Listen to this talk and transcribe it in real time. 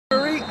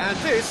And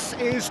this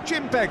is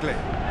Jim Begley.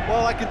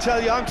 Well, I can tell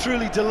you, I'm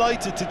truly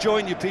delighted to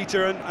join you,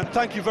 Peter, and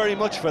thank you very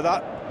much for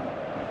that.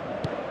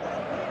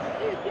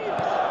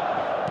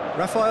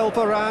 Rafael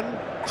Varane,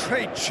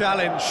 great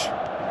challenge.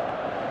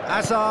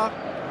 Hazard,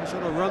 he's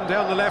on a run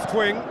down the left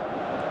wing.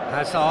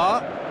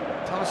 Hazard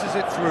passes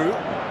it through.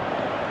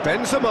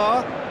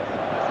 Benzema.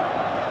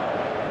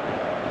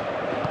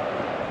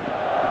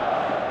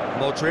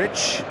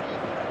 Modric.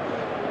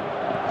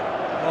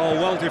 Oh,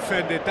 well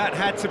defended, that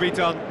had to be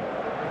done.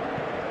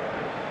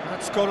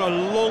 That's gone a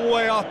long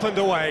way up and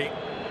away.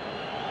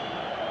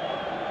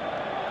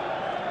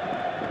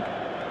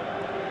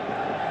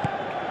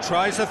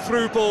 Tries a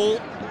through ball.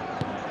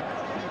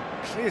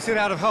 Clears it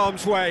out of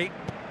harm's way.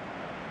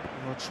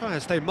 Well, try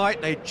as they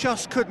might, they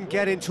just couldn't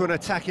get into an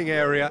attacking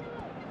area.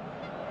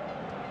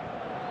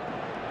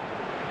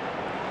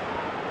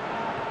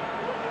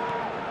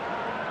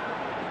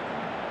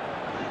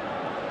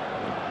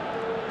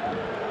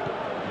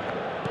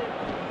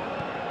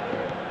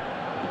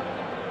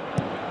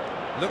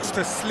 Looks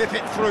to slip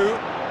it through.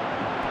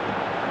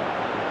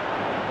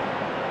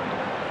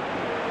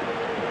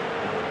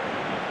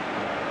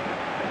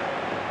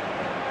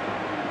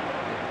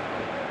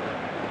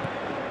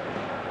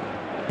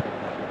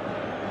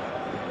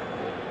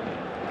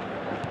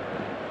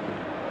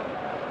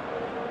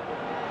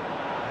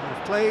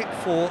 Play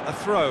for a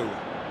throw.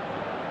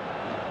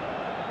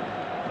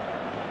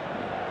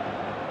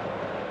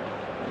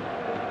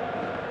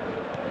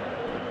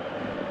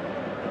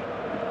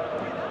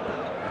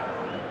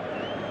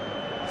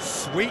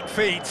 Sweet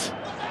feet.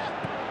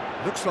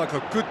 Looks like a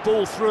good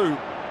ball through.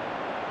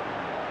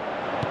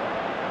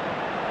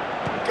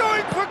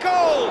 Going for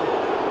goal!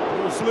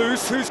 Ball's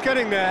loose, who's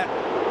getting there?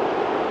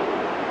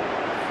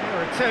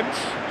 Fair attempt,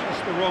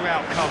 just the wrong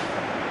outcome.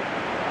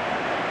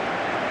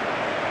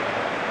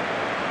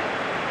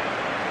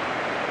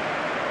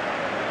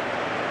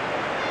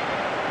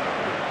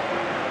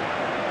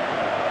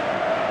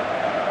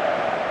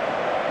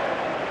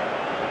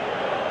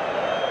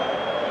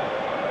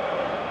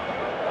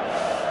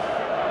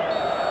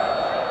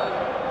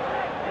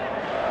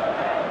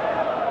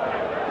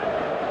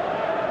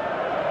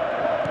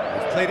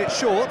 Played it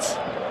short,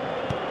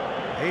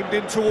 aimed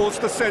in towards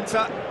the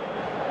centre,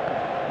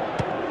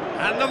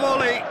 and the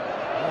volley.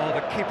 Oh,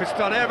 the keeper's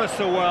done ever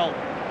so well.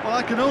 Well,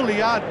 I can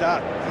only add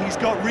that he's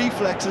got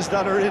reflexes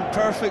that are in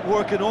perfect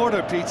working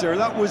order, Peter.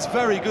 That was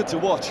very good to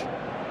watch.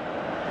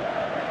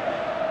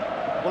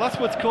 Well, that's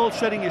what's called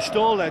setting your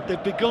stall out.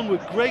 They've begun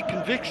with great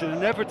conviction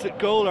and efforts at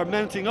goal are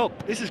mounting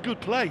up. This is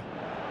good play.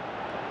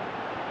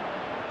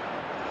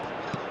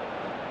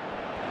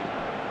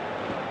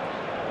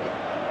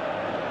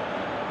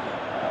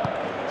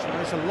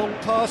 Tries a long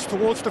pass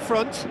towards the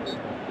front.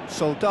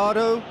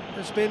 Soldado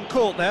has been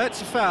caught there,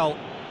 it's a foul.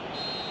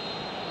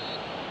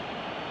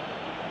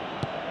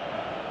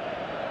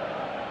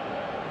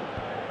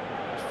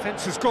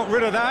 Defence has got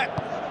rid of that.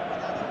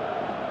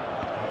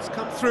 It's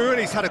come through and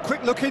he's had a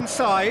quick look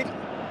inside.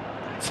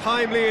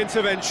 Timely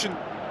intervention.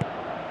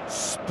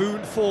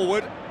 Spoon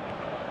forward.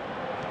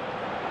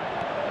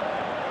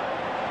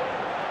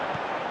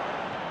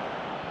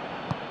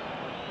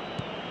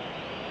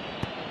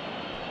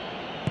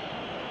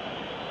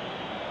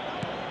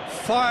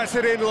 Fires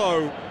it in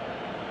low.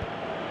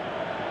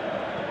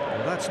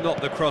 Well, that's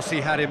not the cross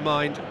he had in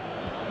mind.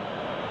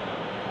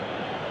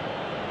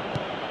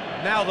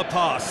 Now the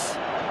pass.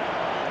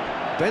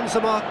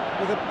 Benzema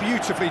with a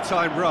beautifully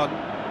timed run.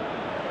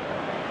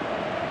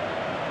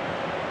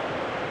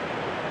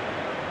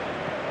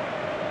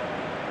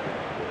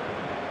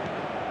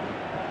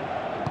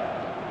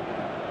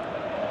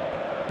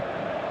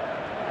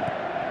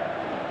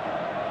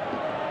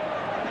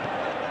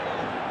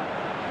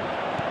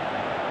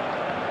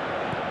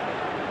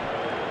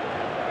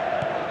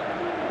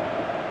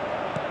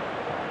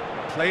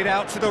 Played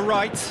out to the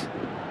right.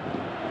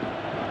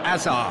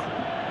 Hazard.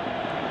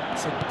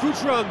 It's a good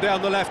run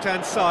down the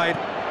left-hand side.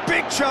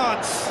 Big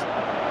chance!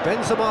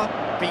 Benzema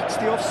beats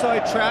the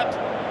offside trap.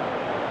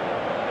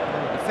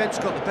 Well, the defence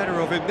got the better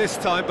of him this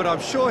time, but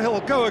I'm sure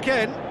he'll go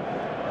again.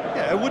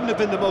 Yeah, it wouldn't have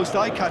been the most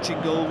eye-catching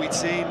goal we'd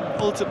seen.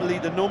 Ultimately,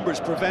 the numbers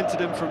prevented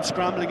him from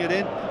scrambling it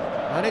in.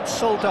 And it's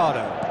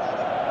Soldado.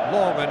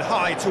 Long and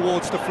high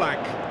towards the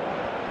flank.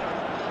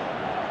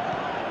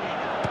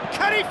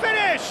 Can he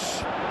finish?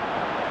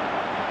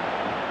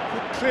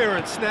 Good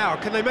clearance now.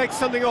 Can they make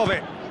something of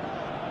it?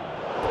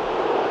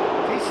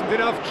 Decent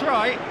enough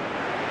try.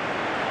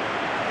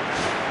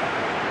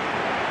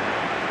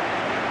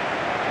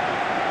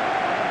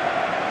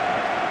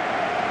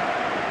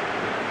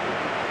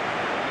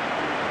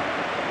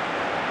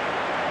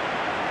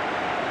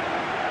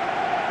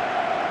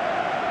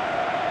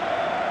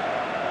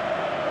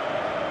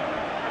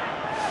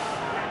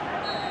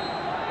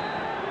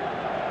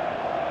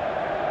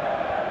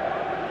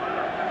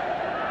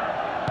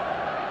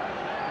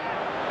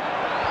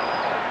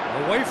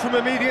 Away from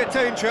immediate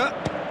danger.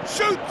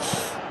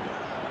 Shoots!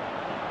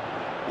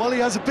 Well, he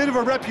has a bit of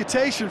a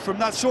reputation from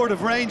that sort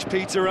of range,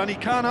 Peter, and he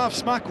can't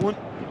half-smack one.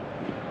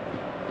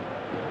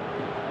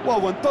 Well,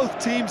 when both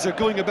teams are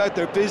going about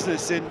their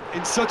business in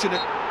such an...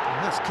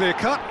 That's clear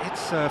cut,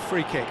 it's a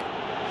free kick.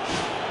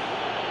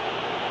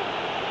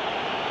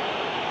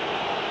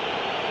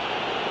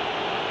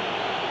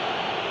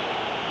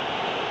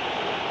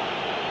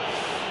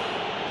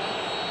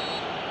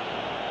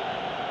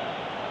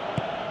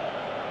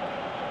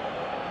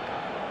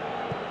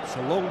 It's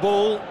a long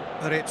ball,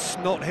 but it's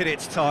not hit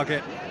its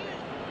target.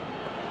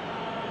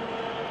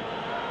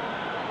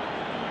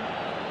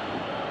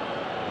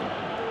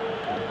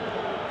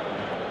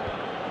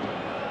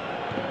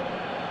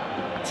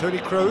 Toni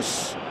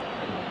Kroos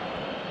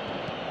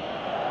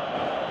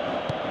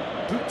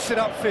boots it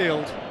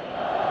upfield.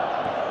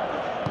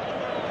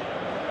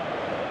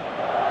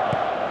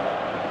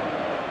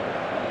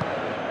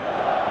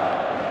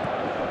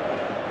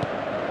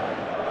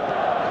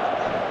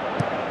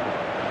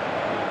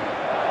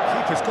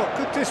 Keeper's got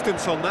good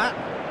distance on that.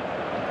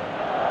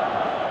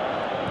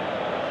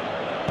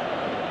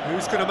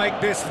 Who's going to make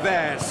this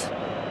theirs?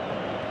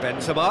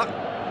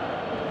 Benzema.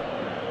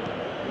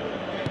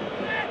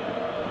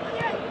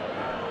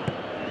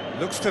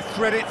 Looks to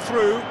thread it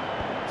through.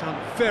 Done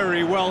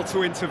very well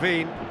to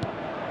intervene.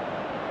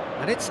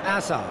 And it's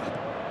Azar.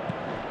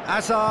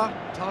 Azar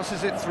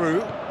passes it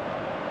through.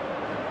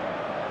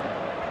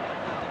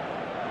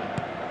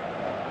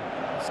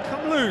 It's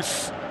come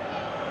loose.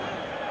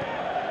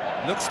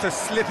 Looks to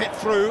slip it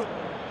through.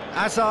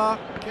 Azar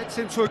gets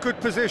into a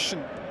good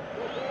position.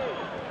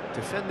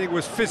 Defending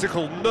was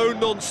physical, no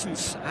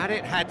nonsense, and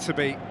it had to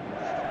be.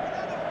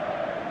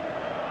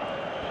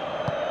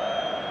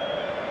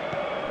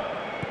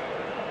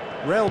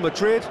 Real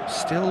Madrid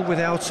still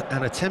without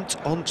an attempt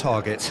on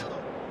target.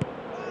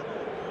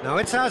 Now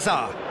it's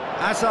Azar.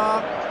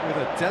 Azar with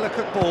a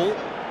delicate ball.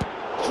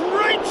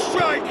 Great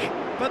strike,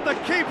 but the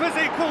keeper's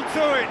equal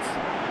to it.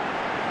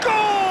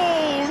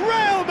 Goal!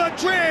 Real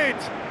Madrid!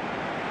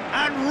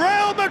 And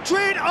Real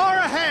Madrid are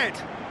ahead.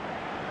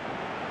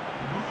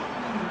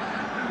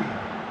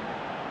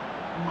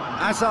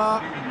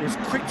 Azar was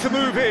quick to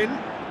move in.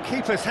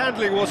 Keeper's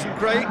handling wasn't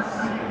great.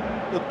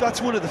 Look,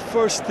 that's one of the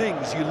first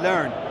things you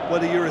learn,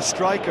 whether you're a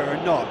striker or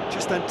not.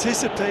 Just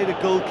anticipate a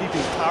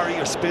goalkeeping parry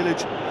or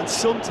spillage, and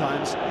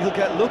sometimes you'll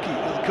get lucky,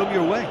 it'll come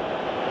your way.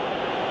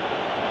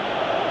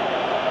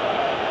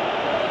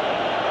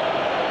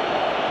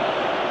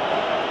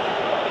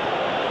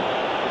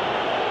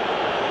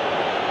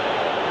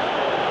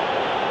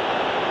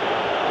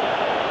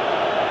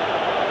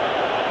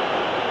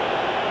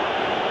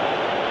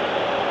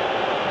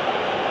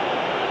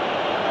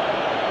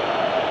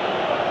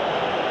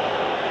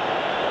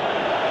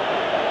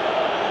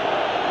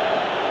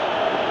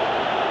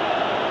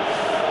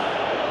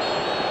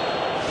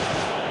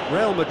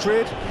 Real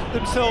Madrid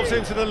themselves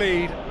into the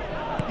lead.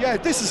 Yeah,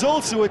 this is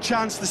also a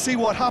chance to see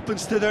what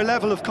happens to their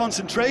level of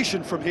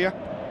concentration from here.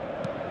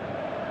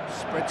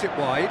 Spreads it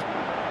wide.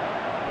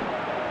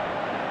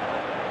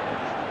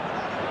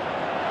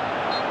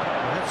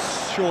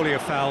 That's surely a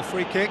foul.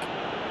 Free kick.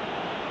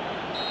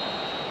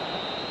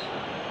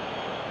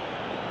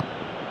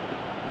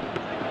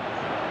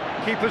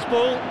 Keeper's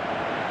ball.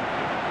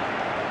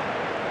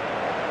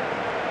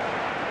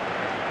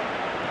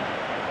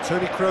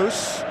 Toni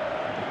Kroos.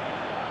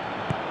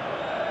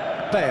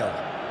 Bale.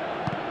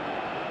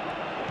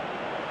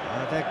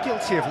 They're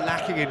guilty of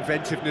lacking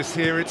inventiveness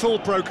here. It's all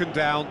broken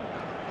down.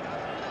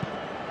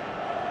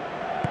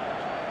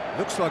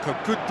 Looks like a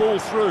good ball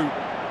through.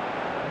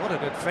 What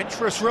an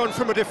adventurous run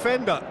from a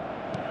defender.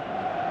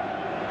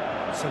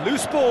 It's a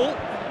loose ball,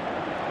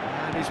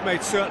 and he's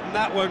made certain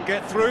that won't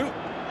get through.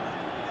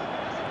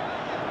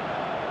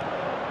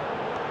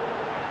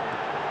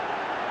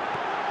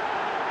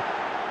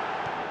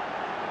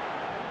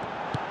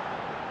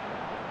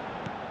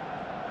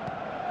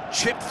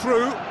 Chip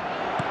through.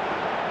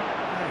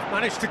 They've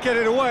managed to get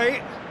it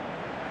away.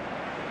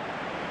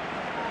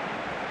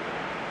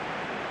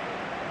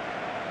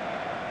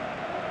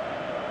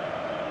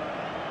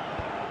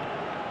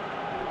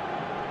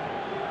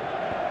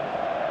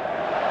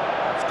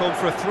 It's gone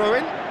for a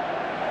throw-in.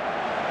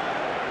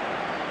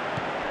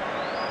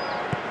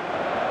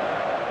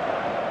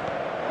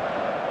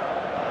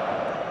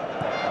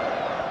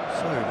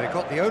 So they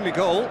got the only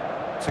goal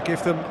to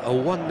give them a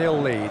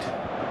 1-0 lead.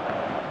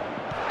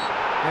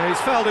 Yeah,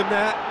 he's fouled him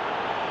there.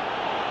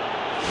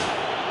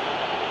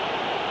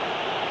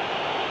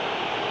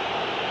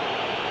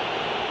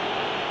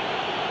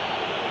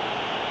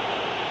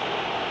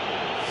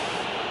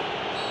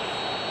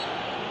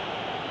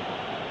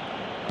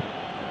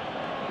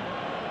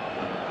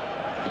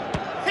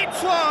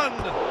 Hits one!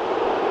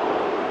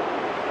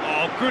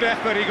 Oh, good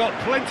effort, he got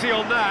plenty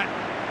on that.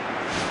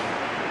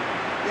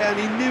 Yeah, and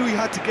he knew he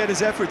had to get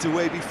his efforts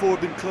away before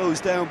being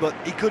closed down, but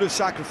he could have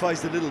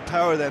sacrificed a little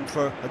power then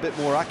for a bit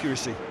more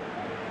accuracy.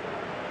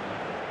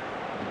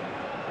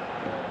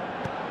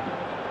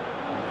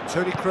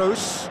 Toni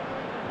Kroos.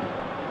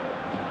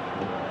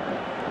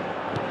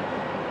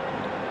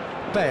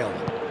 Bale.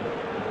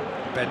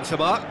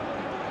 Benzema.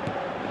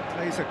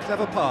 Plays a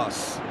clever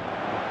pass.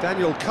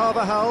 Daniel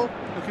Carvajal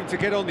looking to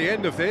get on the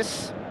end of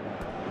this.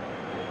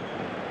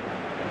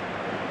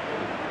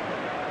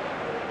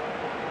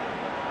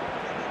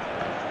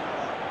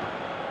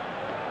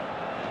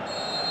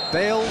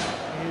 Bale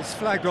is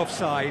flagged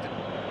offside.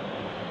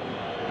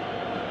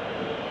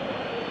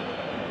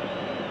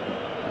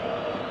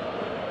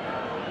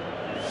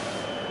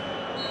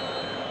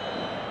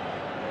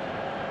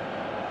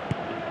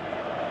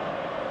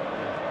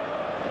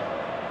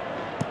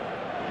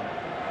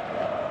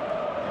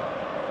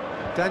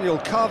 Daniel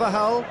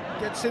Carvajal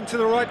gets into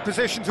the right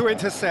position to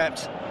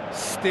intercept.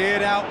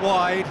 Steered out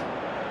wide.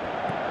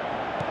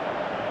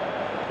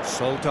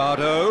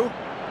 Soldado.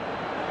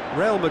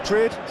 Real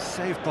Madrid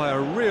saved by a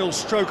real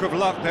stroke of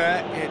luck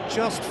there. It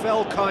just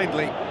fell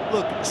kindly.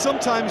 Look,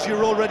 sometimes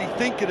you're already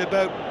thinking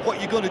about what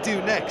you're going to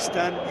do next,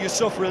 and you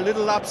suffer a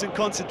little lapse in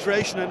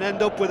concentration and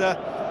end up with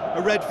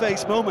a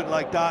red-faced moment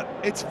like that.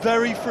 It's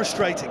very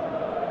frustrating.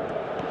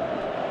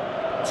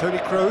 Toni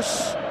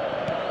Kroos.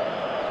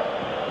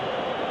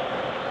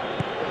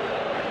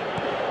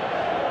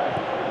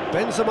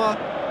 Benzema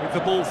with the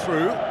ball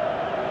through.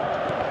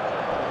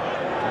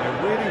 There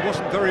really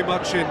wasn't very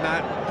much in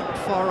that, not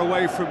far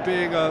away from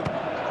being a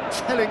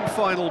telling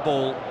final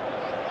ball.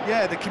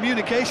 Yeah, the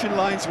communication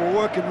lines were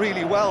working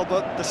really well,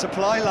 but the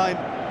supply line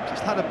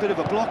just had a bit of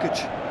a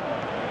blockage.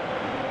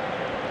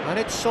 And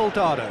it's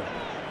Soldado.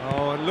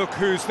 Oh, and look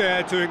who's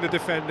there doing the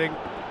defending.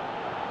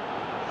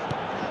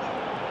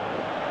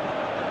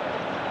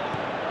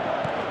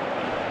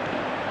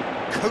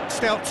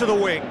 Coaxed out to the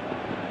wing.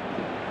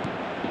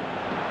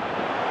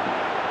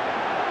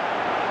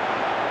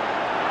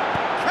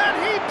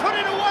 Put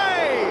it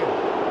away!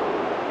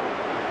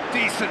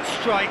 Decent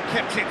strike,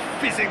 kept it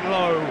fizzing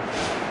low.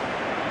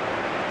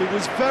 It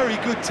was very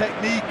good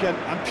technique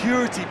and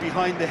purity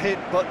behind the hit,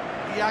 but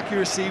the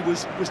accuracy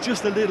was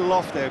just a little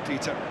off there,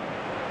 Peter.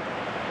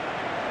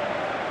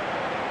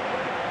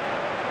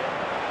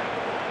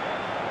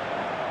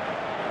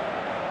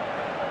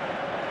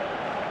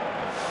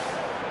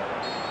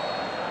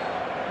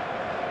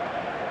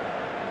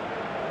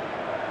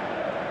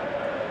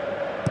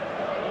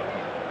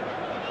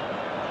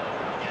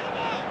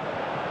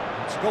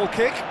 Goal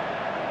kick.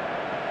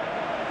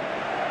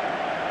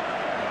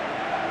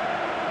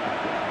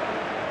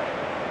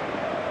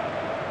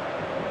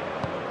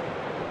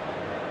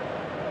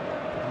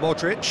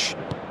 Modric.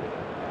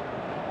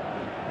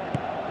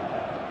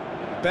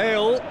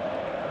 Bale.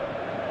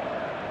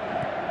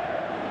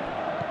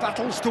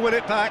 Battles to win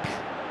it back.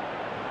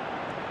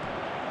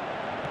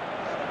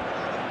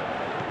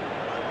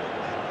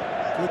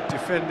 Good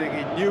defending,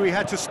 he knew he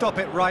had to stop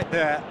it right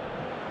there.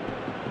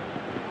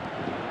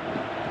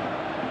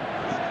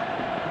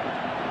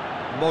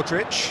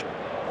 Modric.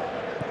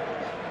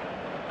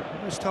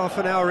 Almost half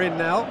an hour in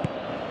now.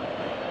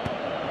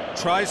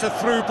 Tries a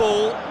through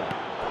ball.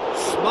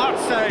 Smart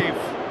save.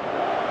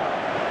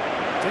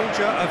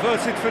 Danger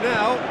averted for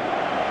now.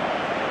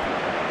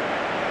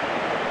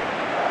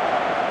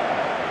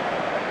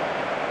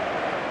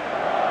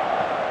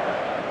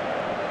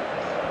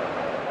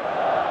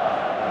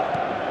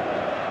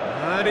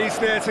 And he's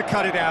there to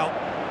cut it out.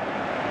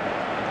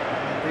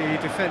 And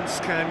the defence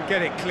can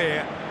get it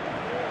clear.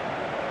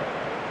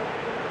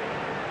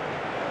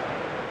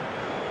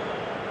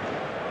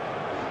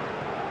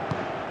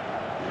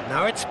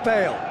 Now it's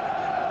Bale.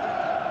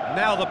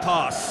 Now the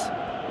pass.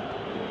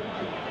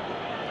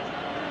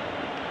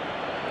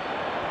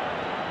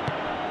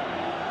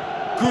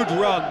 Good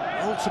run,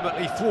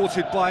 ultimately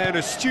thwarted by an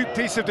astute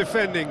piece of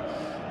defending.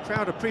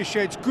 Crowd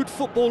appreciates good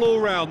football all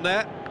round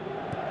there.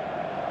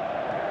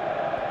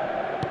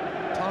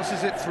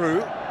 Passes it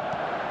through.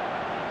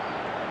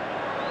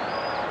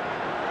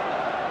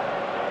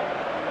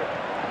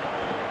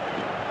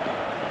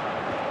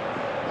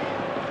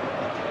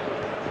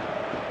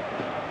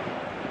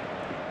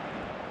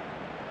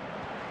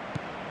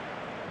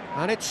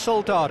 And it's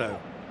Soldado.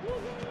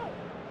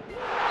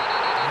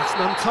 That's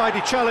an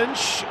untidy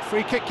challenge,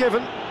 free kick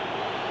given.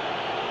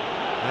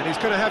 And he's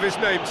going to have his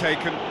name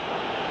taken.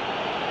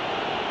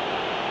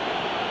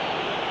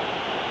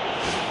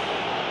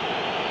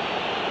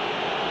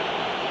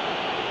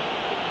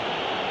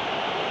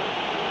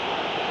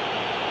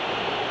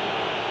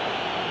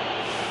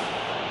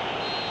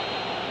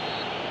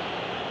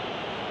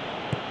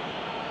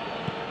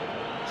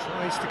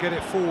 Tries to get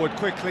it forward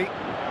quickly.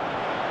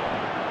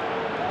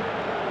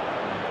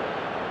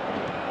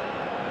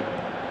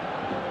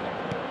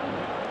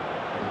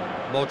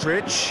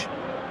 Modric.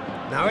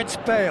 Now it's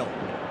Bale.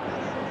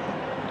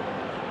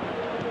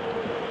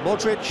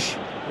 Modric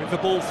with the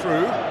ball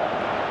through.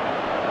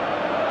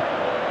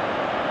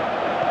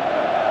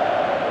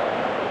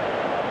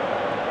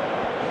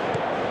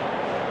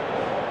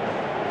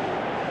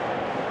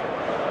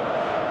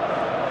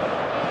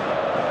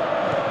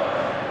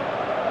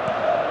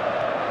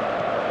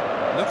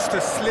 Looks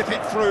to slip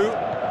it through.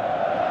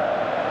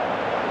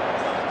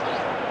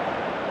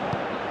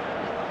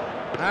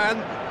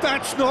 And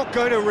that's not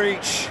going to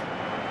reach.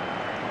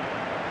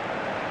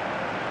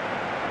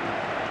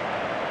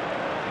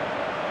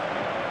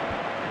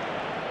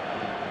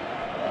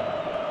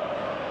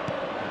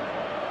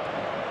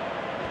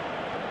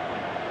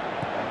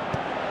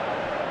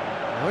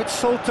 Now it's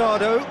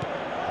Soldado.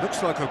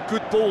 Looks like a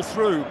good ball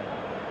through.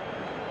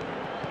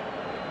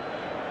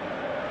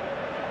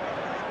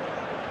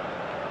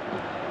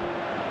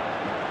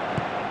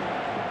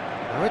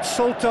 Now it's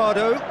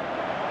Soldado.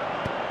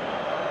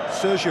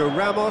 Sergio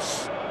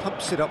Ramos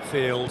pumps it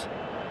upfield.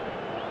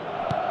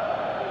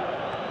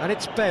 And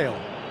it's Bale.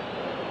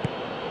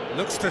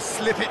 Looks to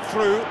slip it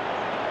through.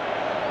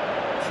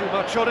 Too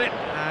much on it,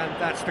 and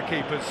that's the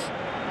keeper's.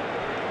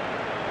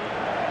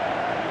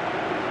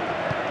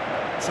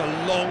 It's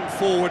a long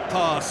forward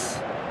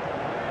pass.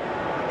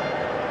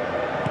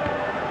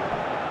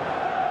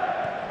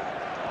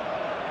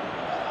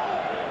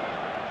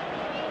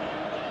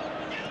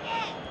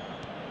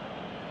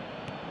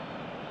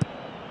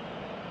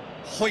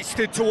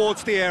 Hoisted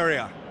towards the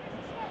area.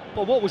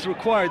 Well, what was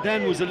required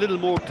then was a little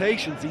more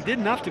patience. He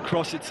didn't have to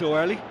cross it so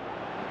early.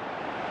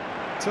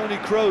 Toni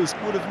Kroos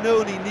would have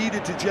known he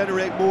needed to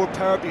generate more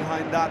power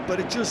behind that, but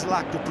it just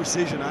lacked the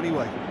precision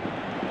anyway.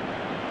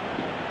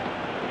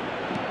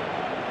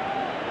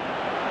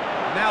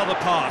 Now the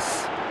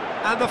pass,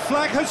 and the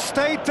flag has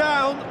stayed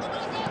down.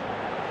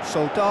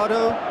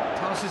 Soldado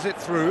passes it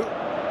through.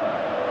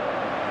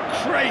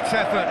 Great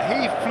effort,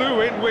 he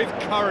flew in with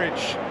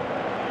courage.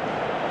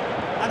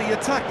 And he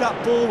attacked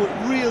that ball with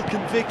real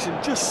conviction.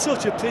 Just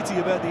such a pity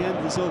about the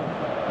end result.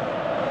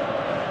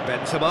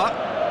 Benzema.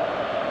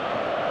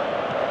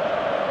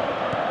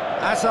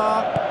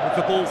 Hazard with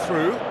the ball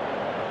through.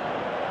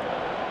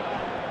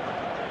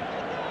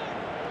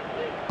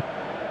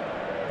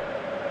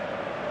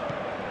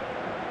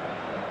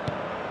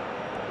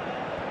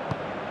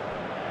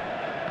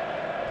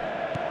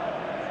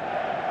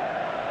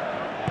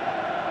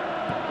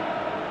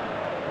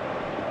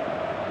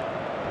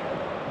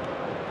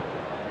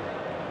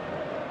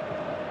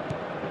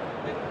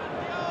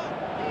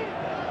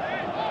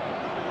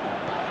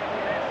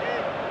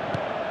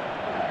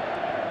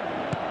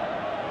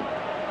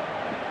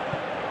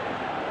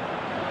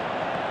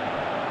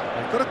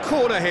 Got a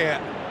corner here.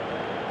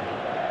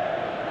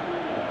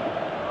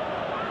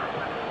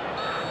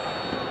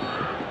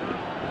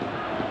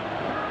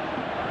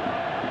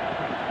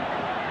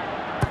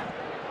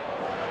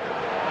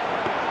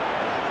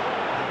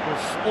 It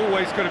was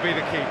always going to be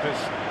the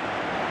keeper's.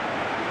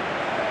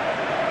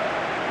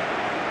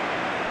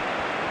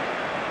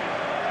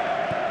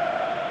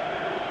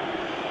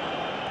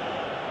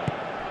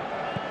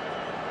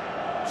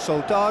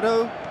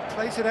 Soldado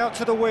plays it out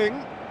to the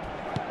wing.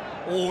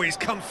 Oh, he's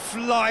come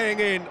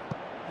flying in.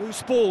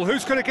 Loose ball,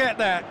 who's going to get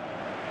that?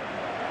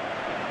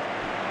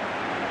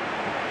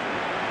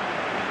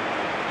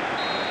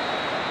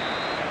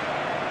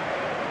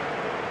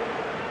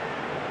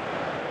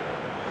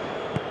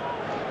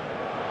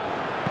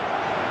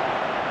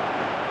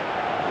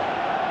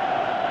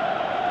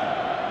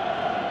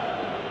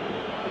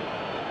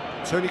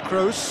 Toni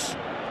Kroos.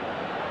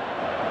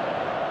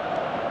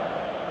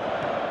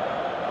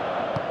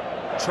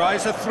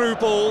 Tries a through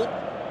ball.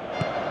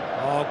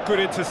 Oh, good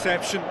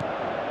interception.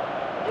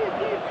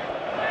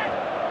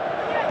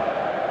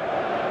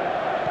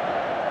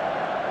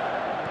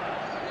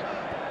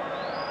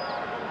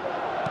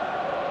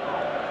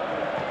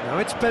 Now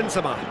it's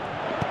Benzema.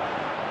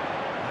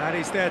 And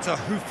he's there to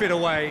hoof it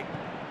away.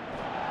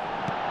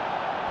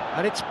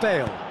 And it's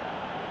Bale.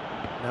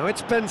 Now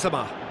it's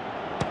Benzema.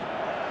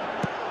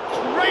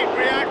 Great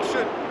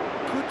reaction.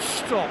 Good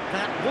stop.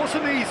 That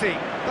wasn't easy.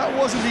 That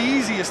wasn't the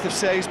easiest of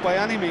saves by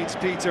any means,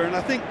 Peter, and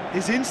I think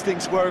his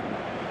instincts were,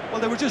 well,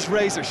 they were just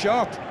razor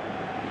sharp.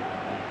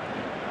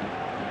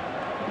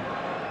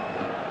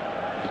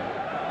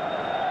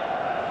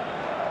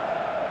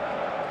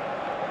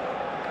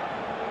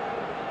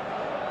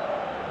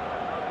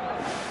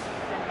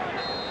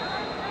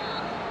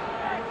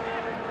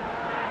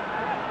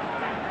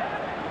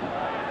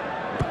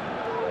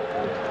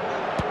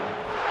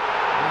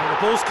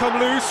 The ball's come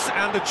loose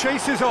and the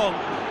chase is on.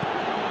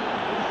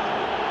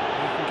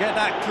 Get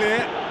that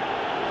clear.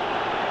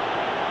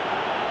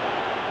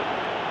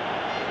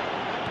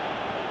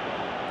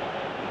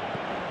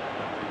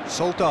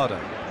 Soldado.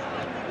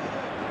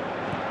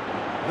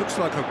 Looks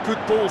like a good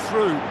ball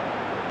through.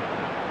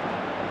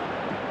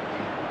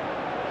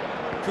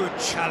 Good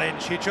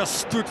challenge, he just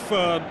stood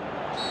firm.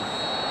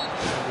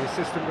 And the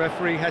assistant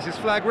referee has his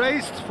flag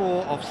raised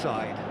for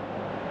offside.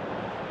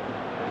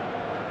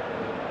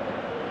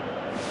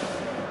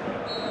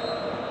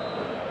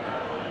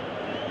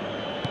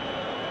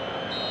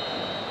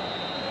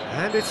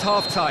 And it's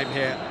half-time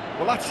here.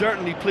 Well, that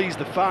certainly pleased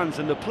the fans,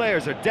 and the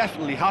players are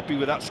definitely happy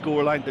with that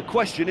scoreline. The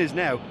question is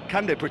now,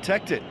 can they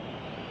protect it?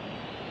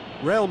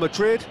 Real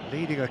Madrid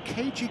leading a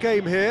cagey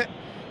game here.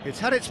 It's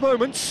had its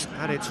moments,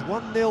 and it's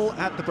 1-0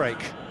 at the break.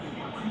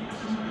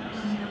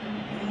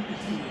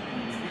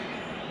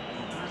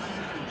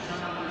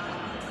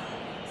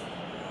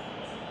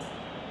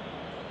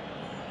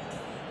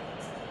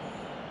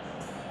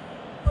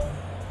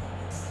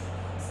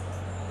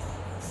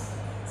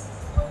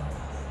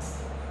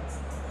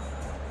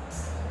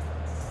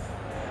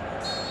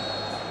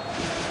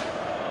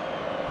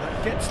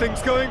 Gets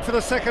things going for the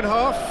second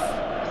half.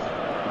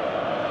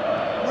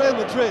 Real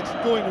Madrid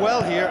going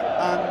well here,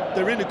 and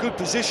they're in a good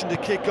position to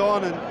kick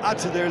on and add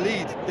to their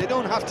lead. They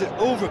don't have to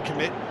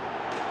overcommit.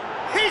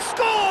 He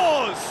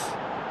scores!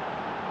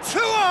 2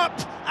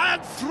 up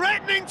and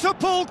threatening to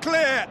pull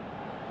clear.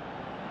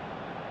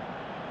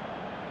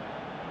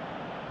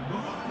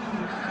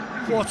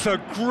 What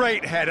a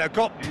great header,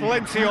 got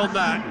plenty on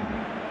that.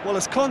 Well,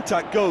 as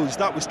contact goes,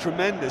 that was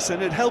tremendous,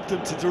 and it helped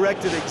him to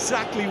direct it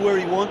exactly where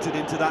he wanted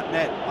into that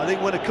net. I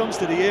think when it comes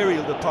to the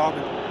aerial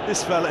department,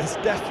 this fella is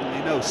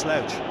definitely no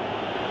slouch.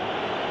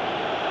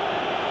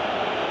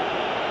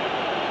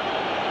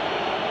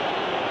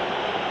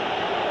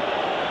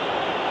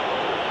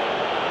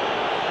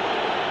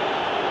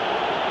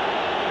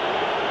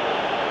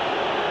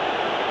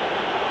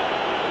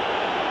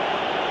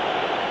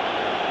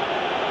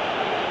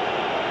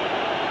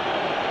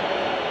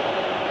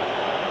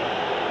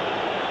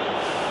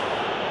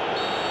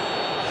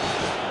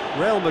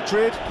 Real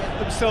Madrid get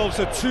themselves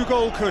a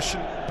 2-goal cushion.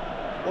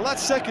 Well, that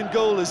second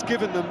goal has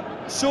given them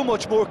so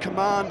much more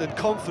command and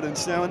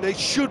confidence now, and they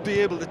should be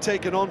able to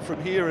take it on from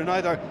here and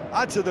either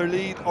add to their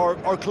lead or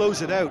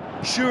close it out.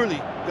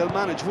 Surely they'll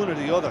manage one or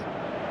the other.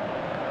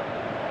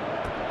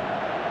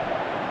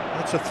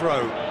 That's a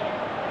throw.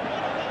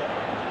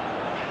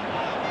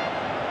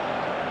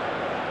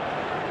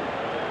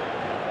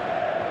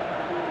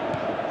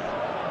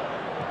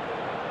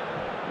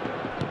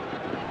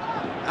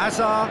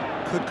 Hazard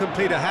could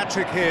complete a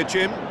hat-trick here,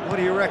 Jim. What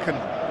do you reckon?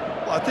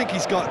 Well, I think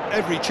he's got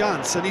every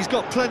chance, and he's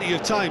got plenty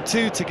of time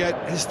too to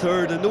get his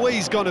third. And the way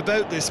he's gone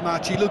about this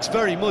match, he looks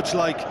very much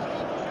like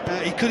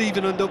he could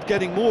even end up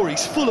getting more.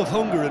 He's full of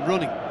hunger and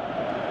running.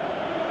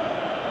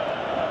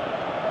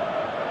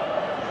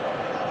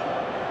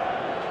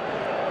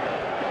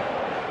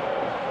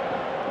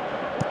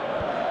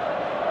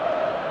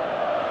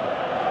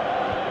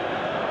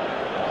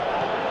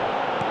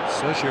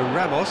 Sergio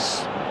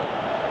Ramos.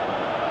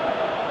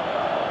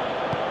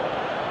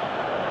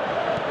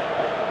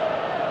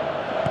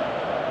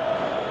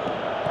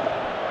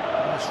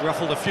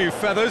 Ruffled a few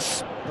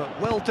feathers, but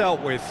well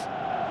dealt with.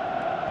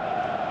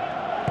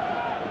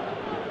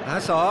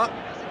 Hazard.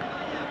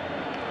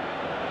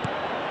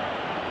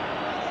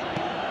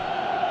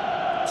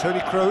 Toni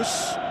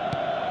Kroos.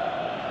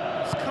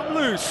 It's come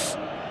loose.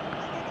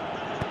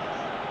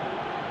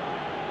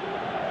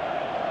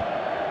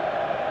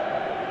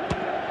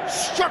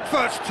 Struck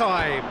first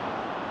time.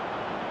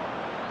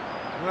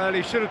 Well,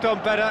 he should have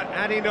done better,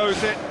 and he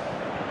knows it.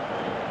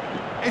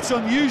 It's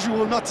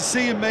unusual not to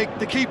see him make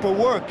the keeper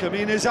work. I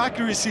mean, his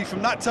accuracy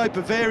from that type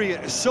of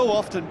area is so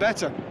often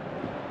better.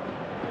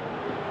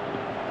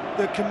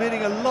 They're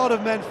committing a lot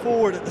of men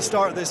forward at the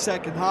start of this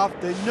second half.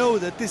 They know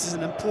that this is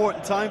an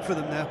important time for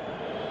them now.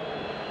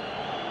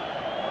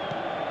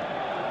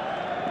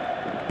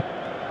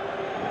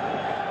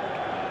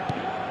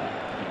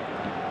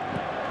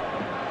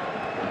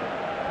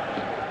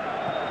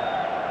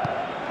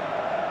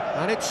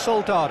 And it's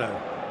Soldado.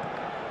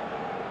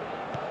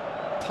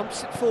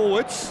 Pumps it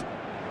forwards.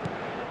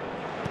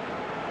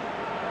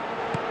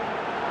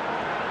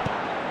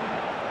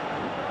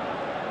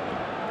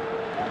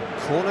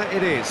 Corner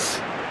it is.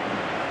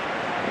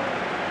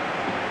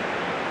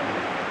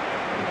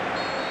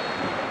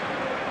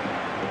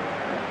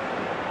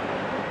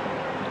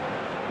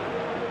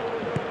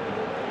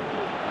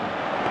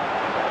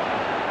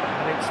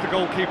 And it's the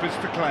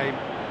goalkeepers to claim.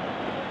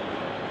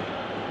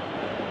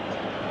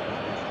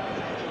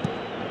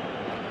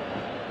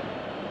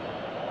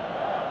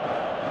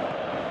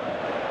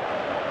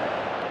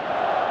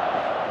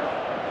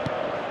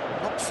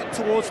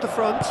 Towards the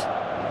front.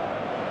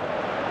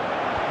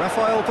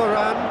 Rafael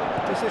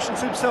Varane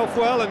positions himself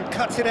well and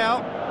cuts it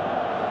out.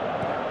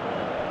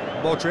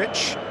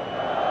 Modric.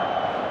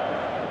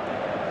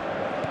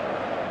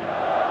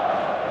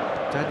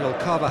 Daniel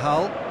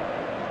Carvajal.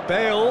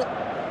 Bale.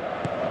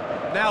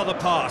 Now the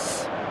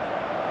pass.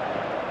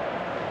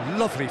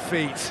 Lovely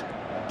feet.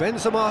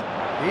 Benzema.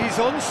 He's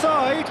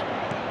onside.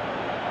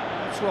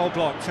 It's well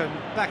blocked and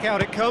back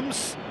out it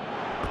comes.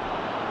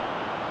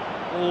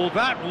 Oh,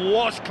 that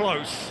was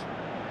close.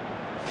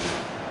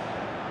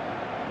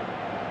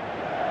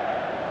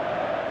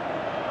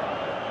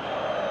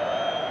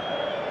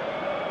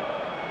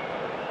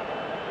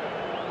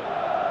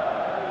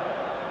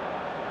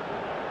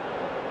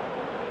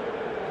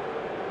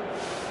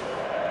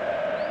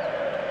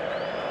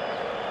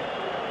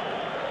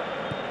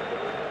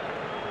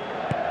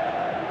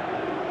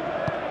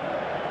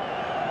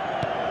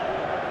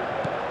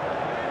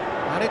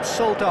 And it's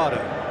Soldado.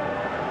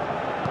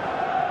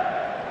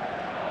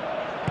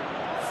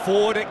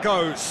 Forward it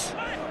goes.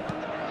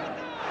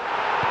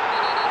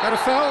 That a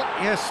foul?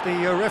 Yes,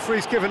 the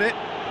referee's given it.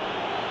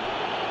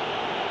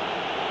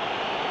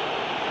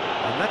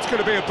 And that's going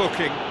to be a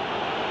booking.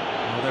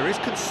 Well, there is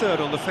concern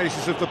on the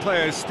faces of the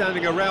players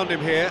standing around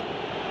him here.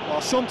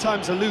 Well,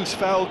 sometimes a loose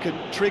foul can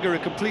trigger a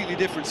completely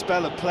different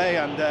spell of play,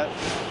 and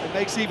it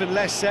makes even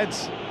less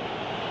sense.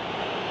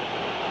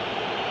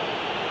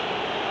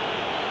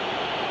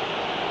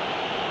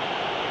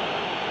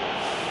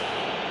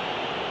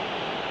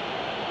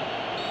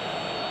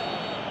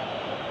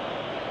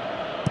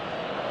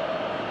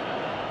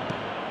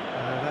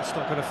 That's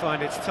not going to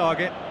find its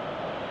target.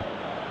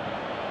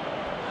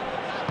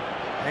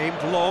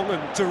 Aimed long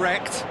and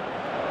direct.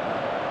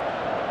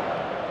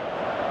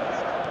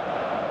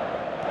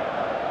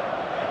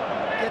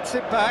 Gets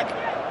it back,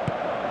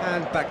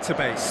 and back to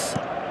base.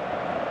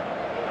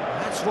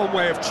 That's one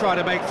way of trying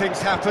to make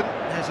things happen.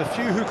 There's a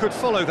few who could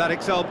follow that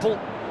example.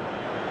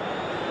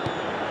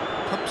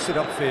 Pumps it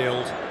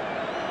upfield.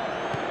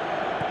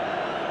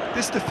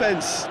 This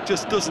defence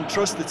just doesn't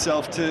trust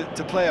itself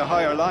to play a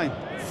higher line.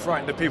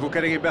 Frightened of people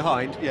getting in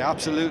behind. Yeah,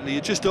 absolutely.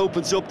 It just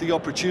opens up the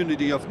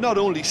opportunity of not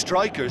only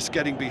strikers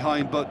getting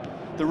behind, but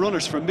the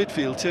runners from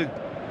midfield too.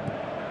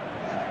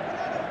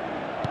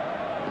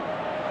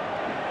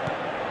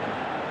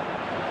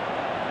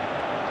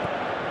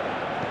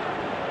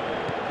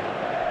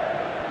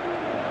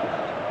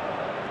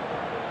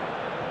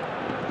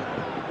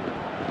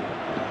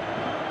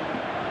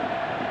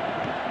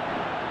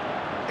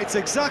 It's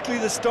exactly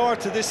the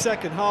start to this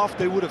second half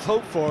they would have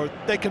hoped for.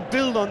 They can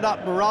build on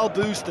that morale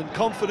boost and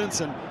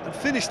confidence and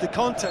finish the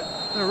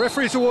contest. The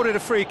referee's awarded a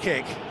free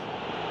kick.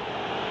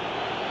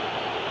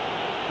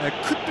 There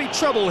could be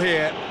trouble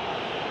here.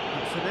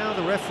 But for now,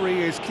 the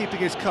referee is keeping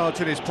his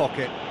cards in his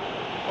pocket.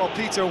 Oh,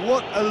 Peter,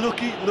 what a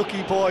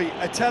lucky boy.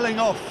 A telling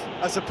off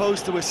as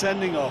opposed to a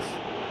sending off.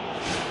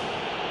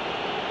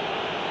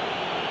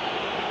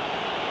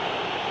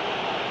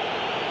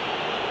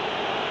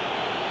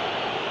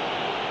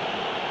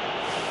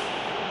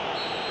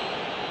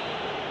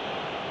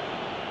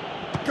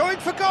 Going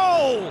for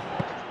goal!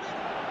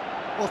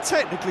 Well,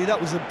 technically that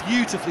was a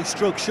beautifully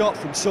struck shot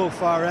from so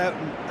far out,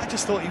 and I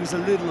just thought he was a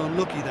little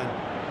unlucky then.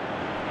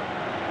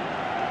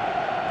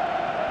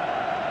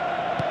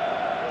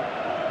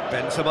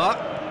 Benzema.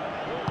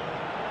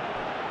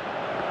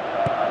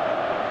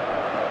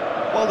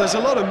 Well, there's a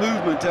lot of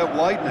movement out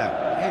wide now.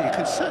 Yeah, you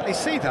can certainly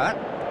see that.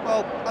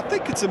 Well, I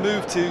think it's a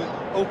move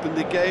to open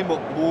the game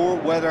up more,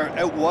 whether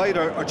out wide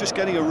or just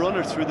getting a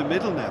runner through the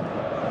middle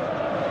now.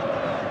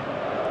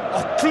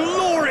 Oh,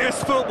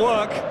 glorious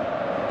footwork!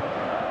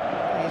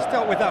 He's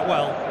dealt with that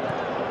well.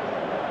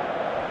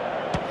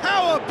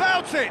 How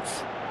about it?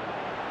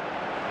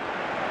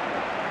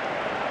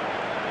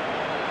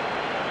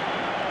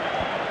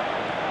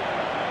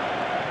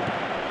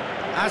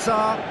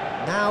 Hazard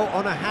now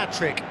on a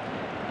hat-trick.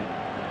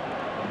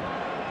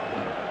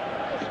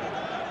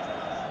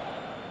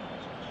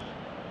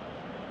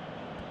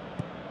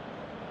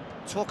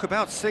 Talk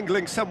about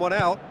singling someone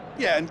out.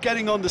 Yeah, and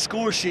getting on the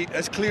score sheet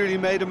has clearly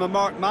made him a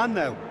marked man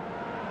now.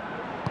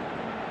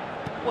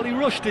 Well, he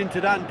rushed into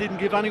that and didn't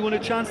give anyone a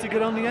chance to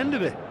get on the end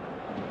of it.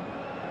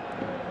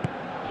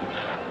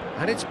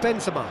 And it's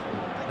Benzema.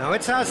 Now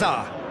it's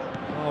Hazard.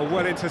 Oh,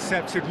 well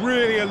intercepted,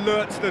 really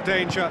alert to the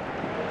danger.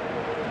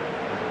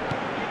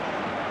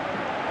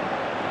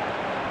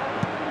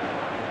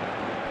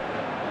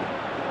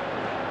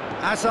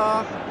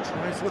 Hazard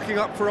tries looking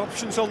up for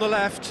options on the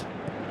left.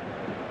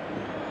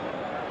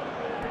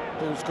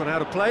 Ball's gone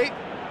out of play.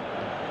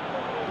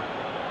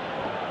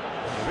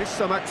 There is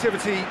some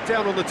activity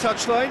down on the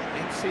touchline.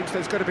 It seems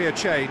there's going to be a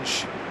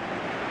change.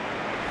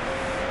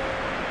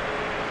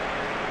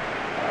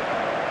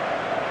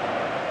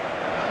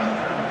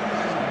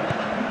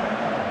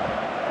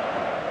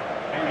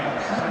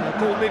 And the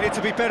ball needed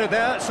to be better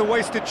there. It's a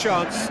wasted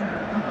chance.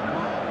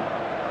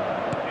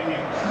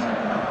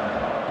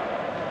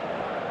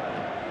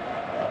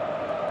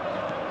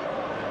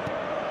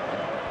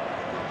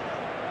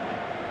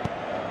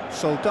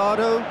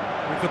 Soldado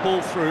with the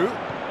ball through.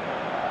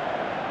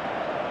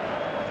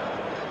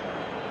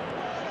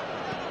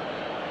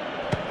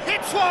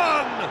 Hits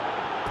one!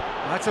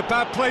 That's a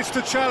bad place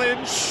to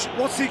challenge.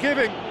 What's he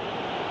giving?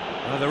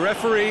 Well, the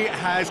referee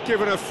has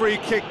given a free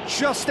kick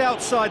just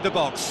outside the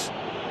box.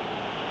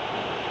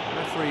 The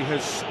referee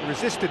has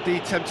resisted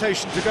the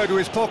temptation to go to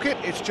his pocket.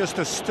 It's just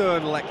a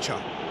stern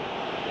lecture.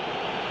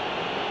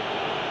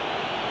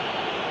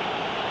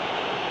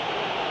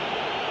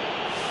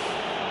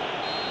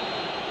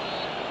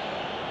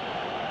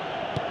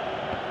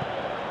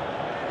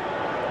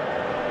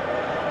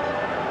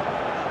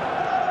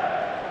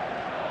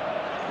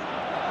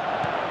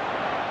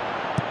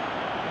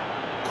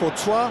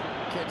 Courtois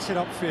gets it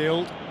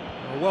upfield.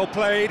 Well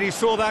played, he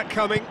saw that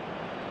coming.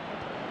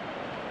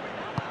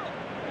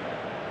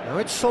 Now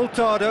it's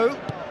Soldado.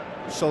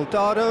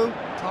 Soldado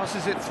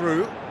passes it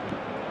through.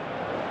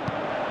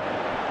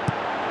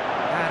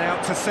 And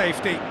out to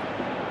safety.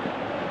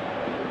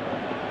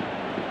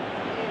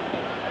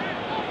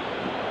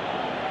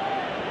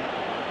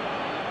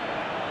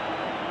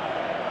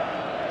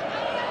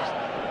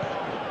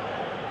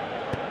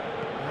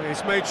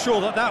 He's made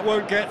sure that that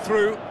won't get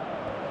through.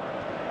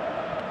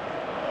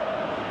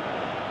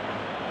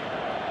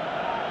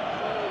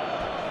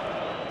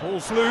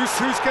 Ball's loose,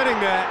 who's getting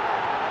there?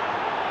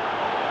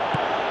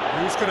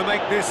 Who's going to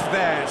make this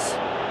theirs?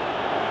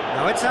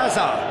 Now it's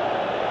Hazard.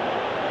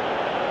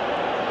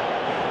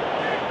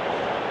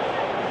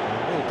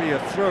 There will be a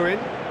throw-in.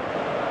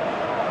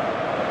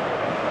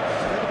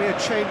 There's going to be a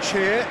change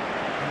here.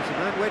 There's a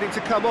man waiting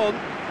to come on.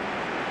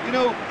 You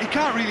know, he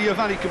can't really have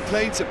any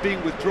complaints at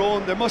being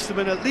withdrawn. There must have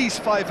been at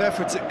least 5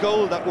 efforts at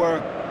goal that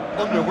were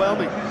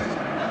underwhelming.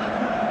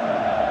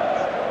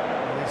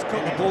 He's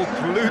got the ball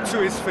glued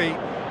to his feet.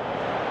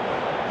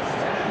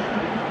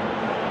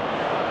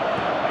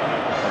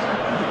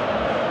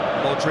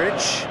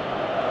 Modric.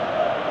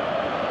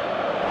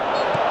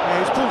 Yeah,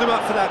 he's pulled him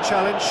up for that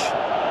challenge.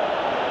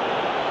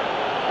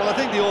 Well, I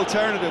think the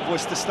alternative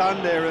was to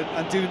stand there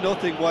and do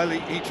nothing while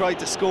he tried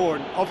to score,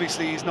 and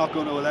obviously he's not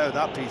going to allow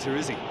that, Peter,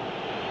 is he?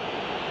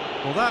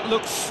 Well, that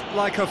looks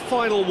like a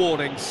final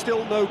warning,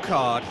 still no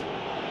card.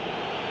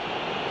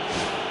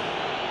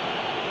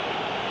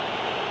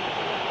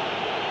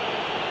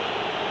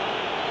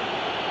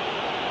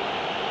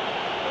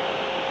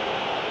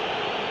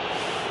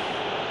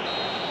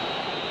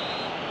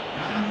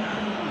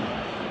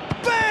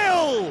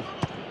 Bale!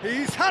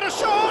 He's had a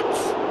shot!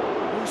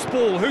 Loose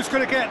ball, who's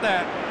going to get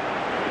there?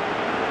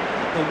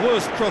 The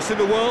worst cross in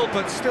the world,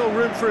 but still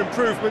room for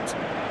improvement.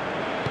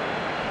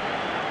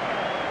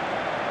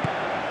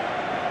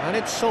 And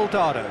it's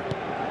Soldado.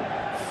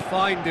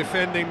 Fine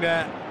defending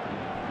there.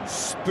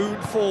 Spoon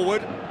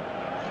forward.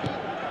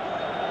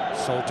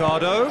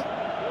 Soldado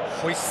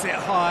hoists it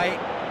high.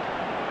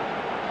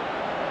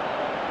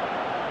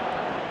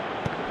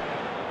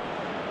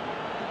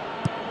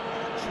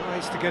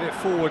 Tries to get it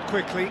forward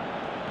quickly.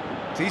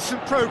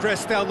 Decent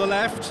progress down the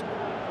left.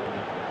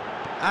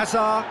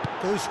 Azar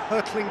goes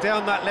hurtling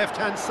down that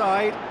left-hand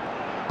side.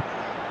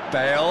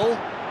 Bale.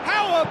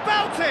 How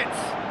about it?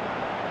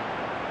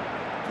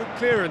 Good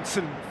clearance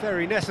and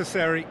very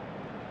necessary.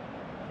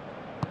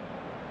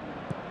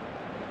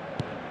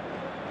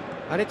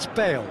 And it's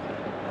Bale.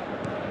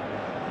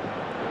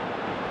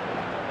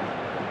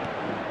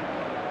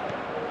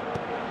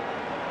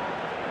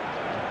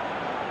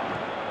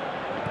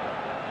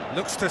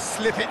 Looks to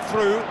slip it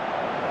through.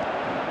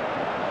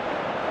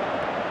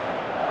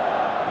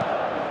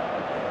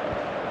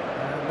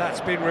 And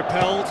that's been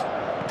repelled.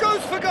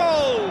 Goes for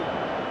goal!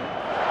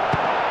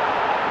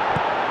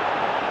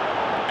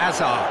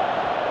 Azar.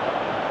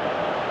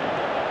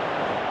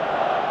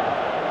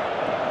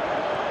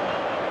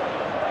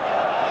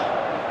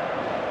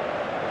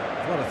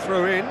 What a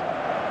throw in.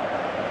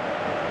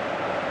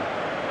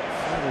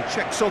 Final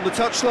checks on the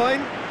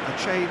touchline. A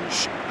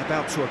change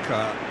about to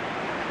occur.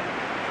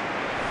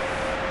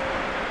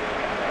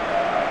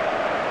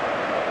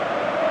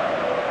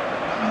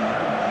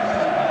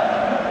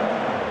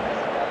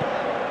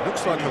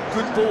 Looks like a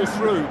good ball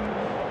through.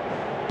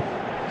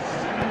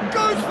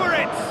 Goes for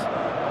it!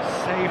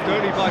 Saved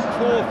only by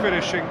poor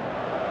finishing.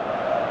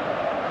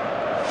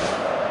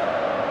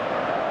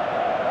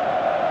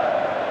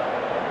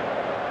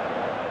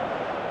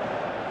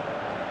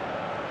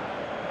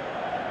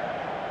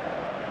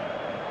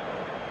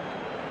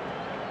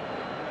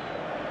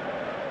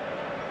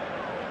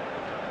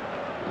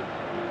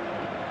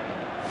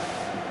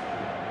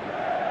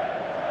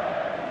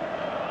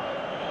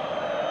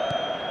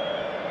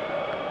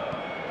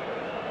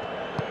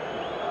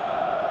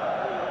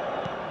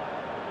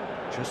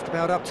 Just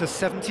about up to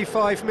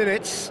 75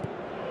 minutes.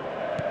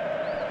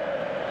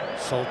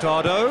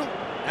 Soldado,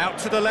 out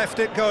to the left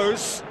it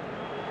goes.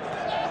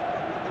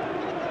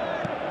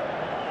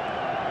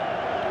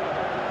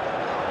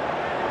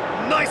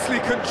 Nicely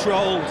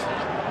controlled.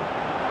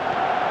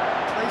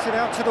 Plays it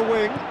out to the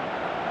wing.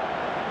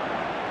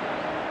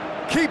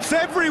 Keeps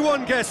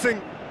everyone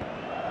guessing.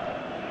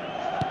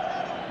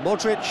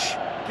 Modric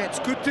gets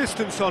good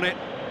distance on it.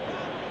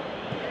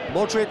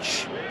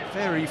 Modric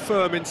very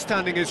firm in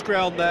standing his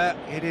ground there.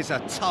 It is a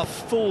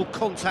tough, full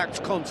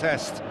contact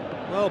contest.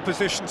 Well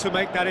positioned to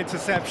make that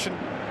interception.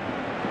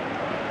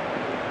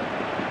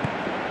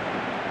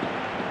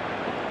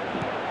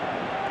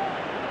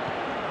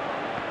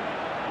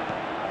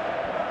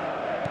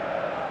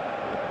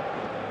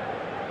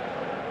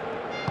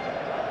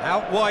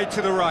 Out wide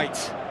to the right.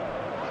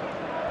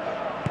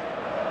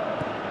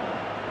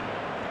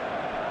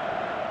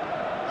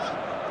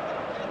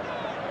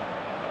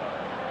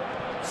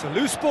 It's a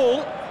loose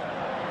ball.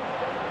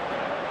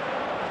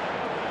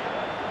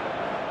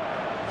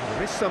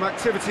 There is some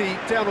activity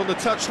down on the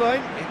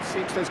touchline. It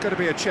seems there's going to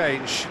be a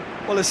change.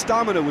 Well, his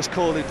stamina was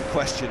called into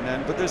question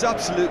then, but there's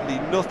absolutely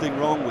nothing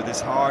wrong with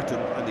his heart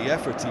and the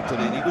efforts he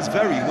put in. He was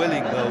very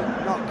willing, though,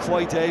 not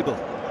quite able.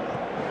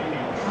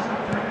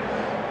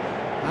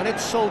 And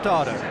it's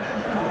Soldado.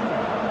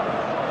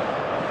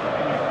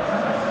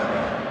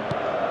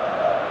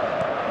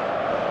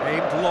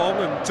 Aimed long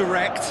and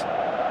direct.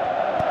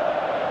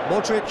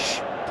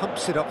 Modric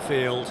pumps it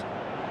upfield.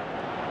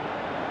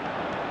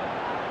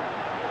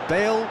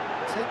 Bale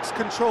takes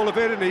control of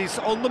it and he's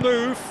on the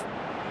move.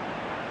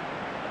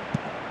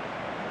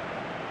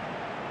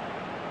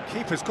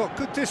 Keeper's got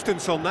good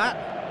distance on that.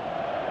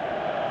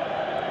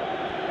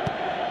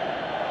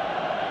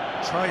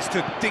 Tries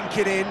to dink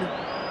it in.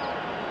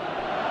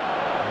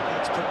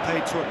 That's put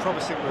paid to a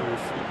promising move.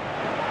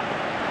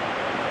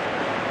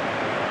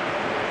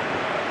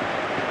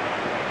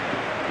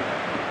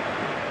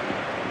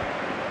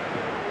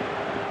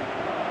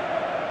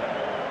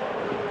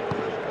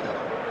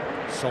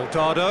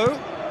 Soldado,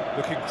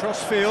 looking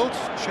cross-field,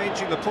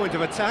 changing the point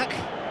of attack.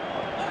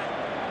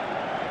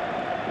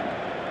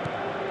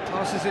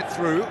 Passes it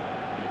through.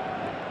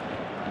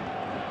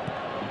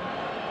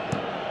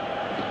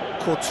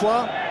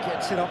 Courtois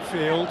gets it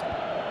upfield.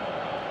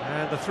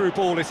 And the through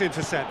ball is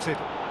intercepted.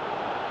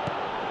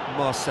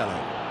 Marcelo.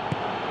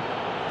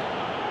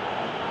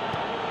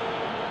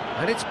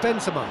 And it's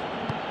Benzema.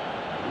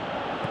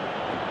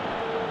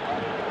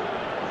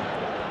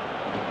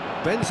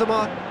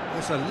 Benzema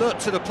is alert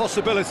to the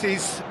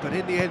possibilities, but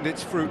in the end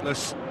it's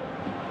fruitless.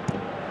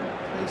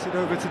 Plays it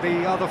over to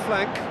the other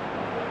flank.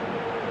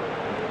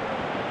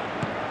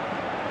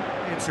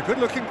 It's a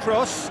good-looking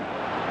cross.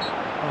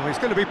 Oh, he's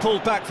going to be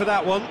pulled back for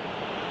that one.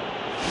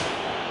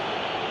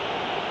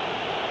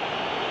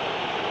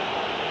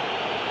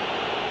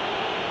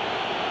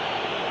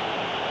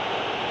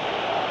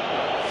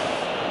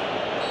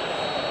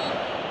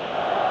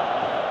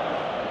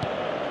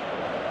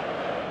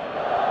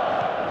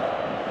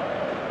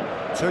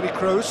 Toni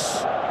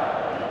Kroos.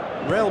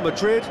 Real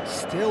Madrid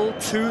still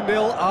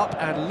 2-0 up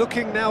and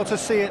looking now to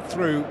see it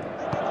through.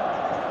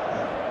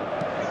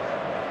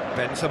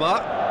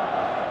 Benzema.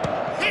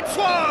 Hits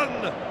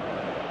one!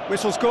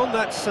 Whistle's gone,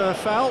 that's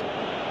foul.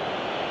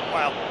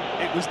 Well,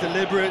 it was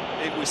deliberate,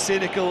 it was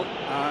cynical,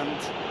 and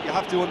you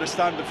have to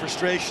understand the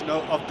frustration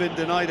of being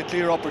denied a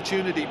clear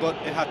opportunity, but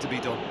it had to be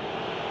done.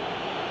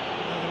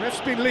 Well, the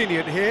ref's been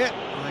lenient here.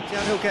 I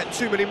doubt he'll get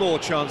too many more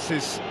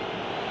chances.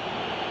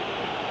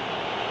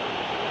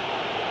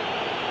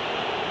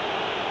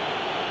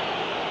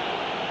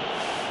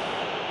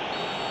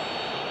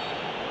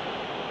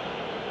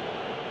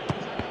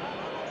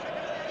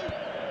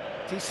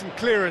 Decent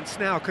clearance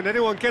now, can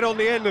anyone get on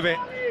the end of it?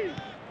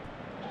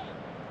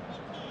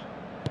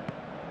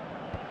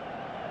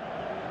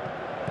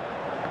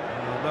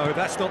 Oh no,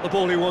 that's not the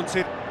ball he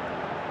wanted.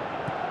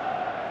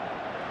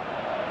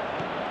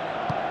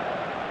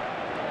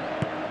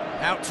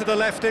 Out to the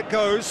left it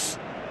goes.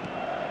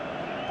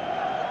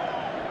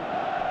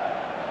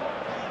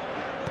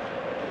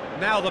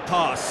 Now the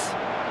pass.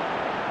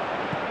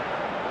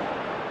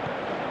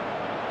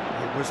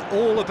 It was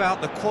all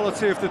about the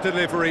quality of the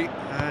delivery,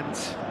 and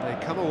they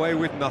come away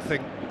with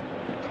nothing.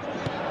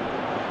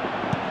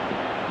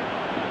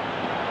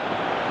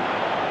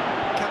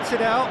 Cuts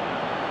it out.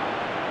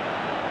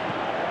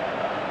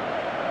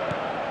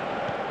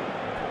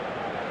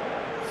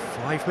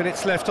 Five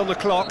minutes left on the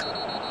clock.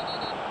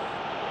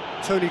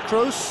 Toni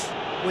Kroos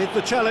with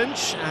the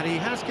challenge, and he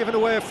has given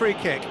away a free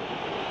kick.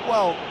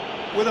 Well,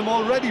 with him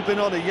already been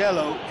on a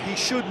yellow, he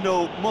should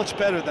know much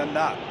better than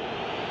that.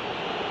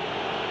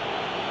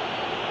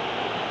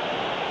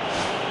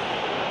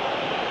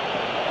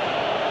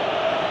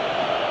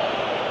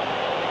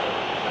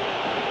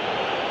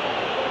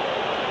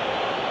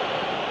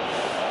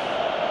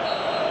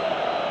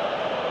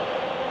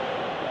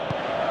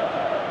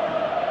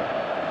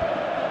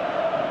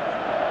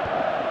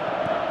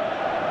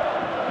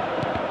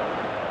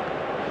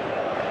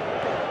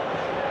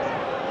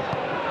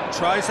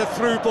 Tries a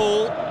through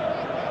ball,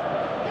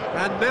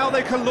 and now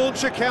they can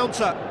launch a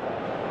counter.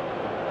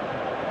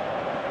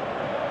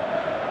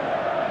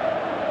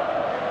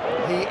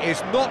 He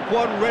is not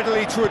one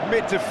readily to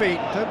admit defeat.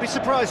 Don't be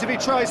surprised if he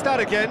tries that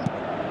again.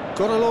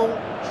 Gone along,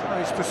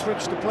 tries to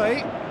switch the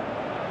play.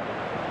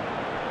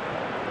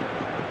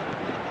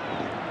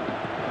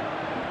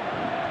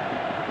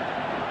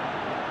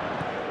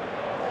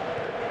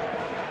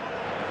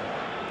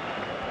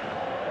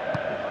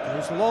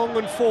 Goes long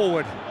and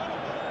forward.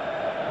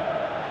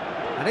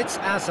 And it's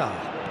Hazard.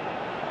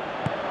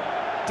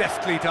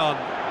 Deftly done.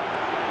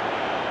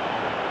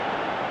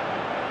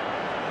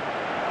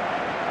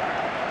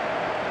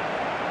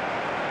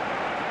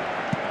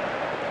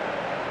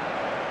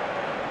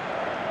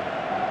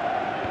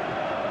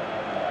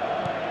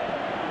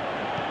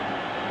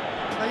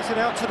 Plays it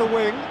out to the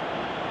wing.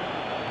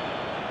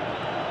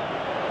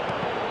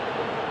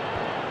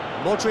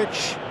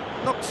 Modric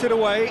knocks it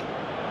away.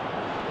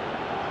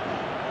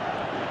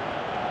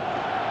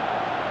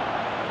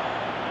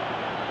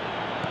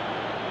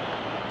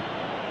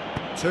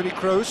 Toni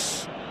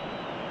Kroos.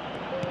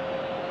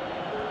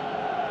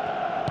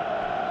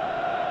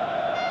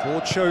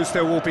 Board shows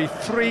there will be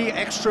 3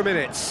 extra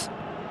minutes.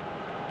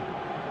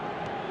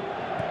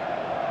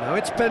 Now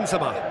it's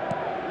Benzema.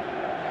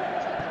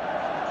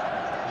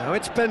 Now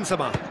it's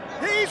Benzema.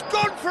 He's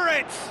gone for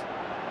it!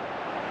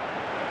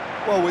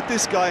 Well, with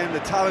this guy and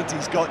the talent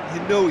he's got,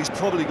 you know he's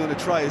probably going to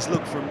try his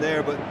luck from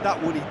there, but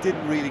that one he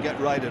didn't really get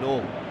right at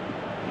all.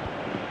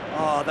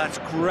 Oh, that's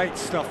great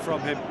stuff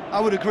from him. I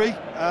would agree.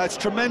 It's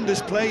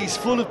tremendous play. He's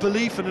full of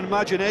belief and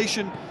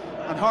imagination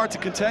and hard to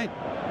contain.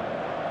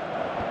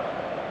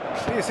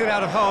 Clears it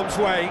out of harm's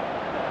way.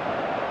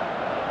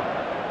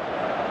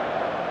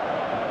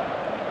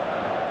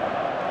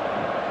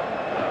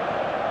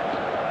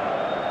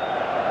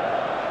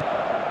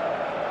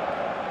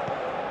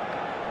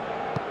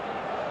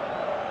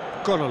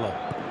 Gone along.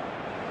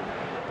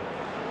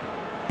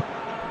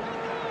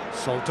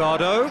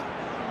 Soldado.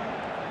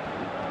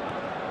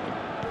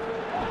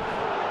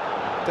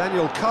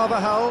 Daniel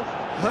Carvajal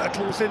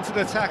hurtles into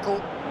the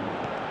tackle.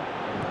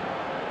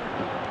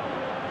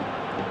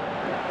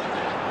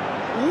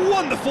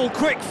 Wonderful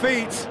quick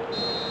feet.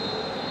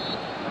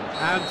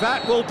 And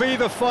that will be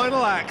the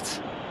final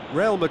act.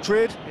 Real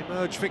Madrid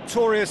emerge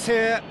victorious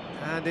here,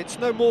 and it's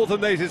no more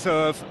than they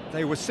deserve.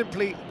 They were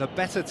simply the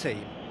better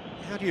team.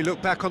 How do you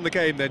look back on the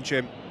game then,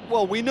 Jim?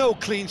 Well, we know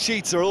clean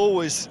sheets are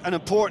always an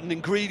important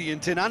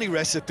ingredient in any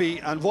recipe,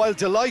 and while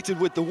delighted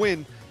with the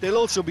win, they'll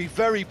also be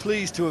very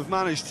pleased to have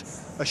managed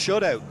a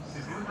shutout.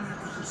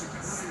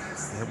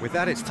 And with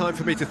that, it's time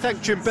for me to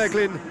thank Jim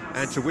Beglin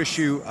and to wish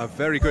you a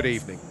very good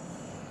evening.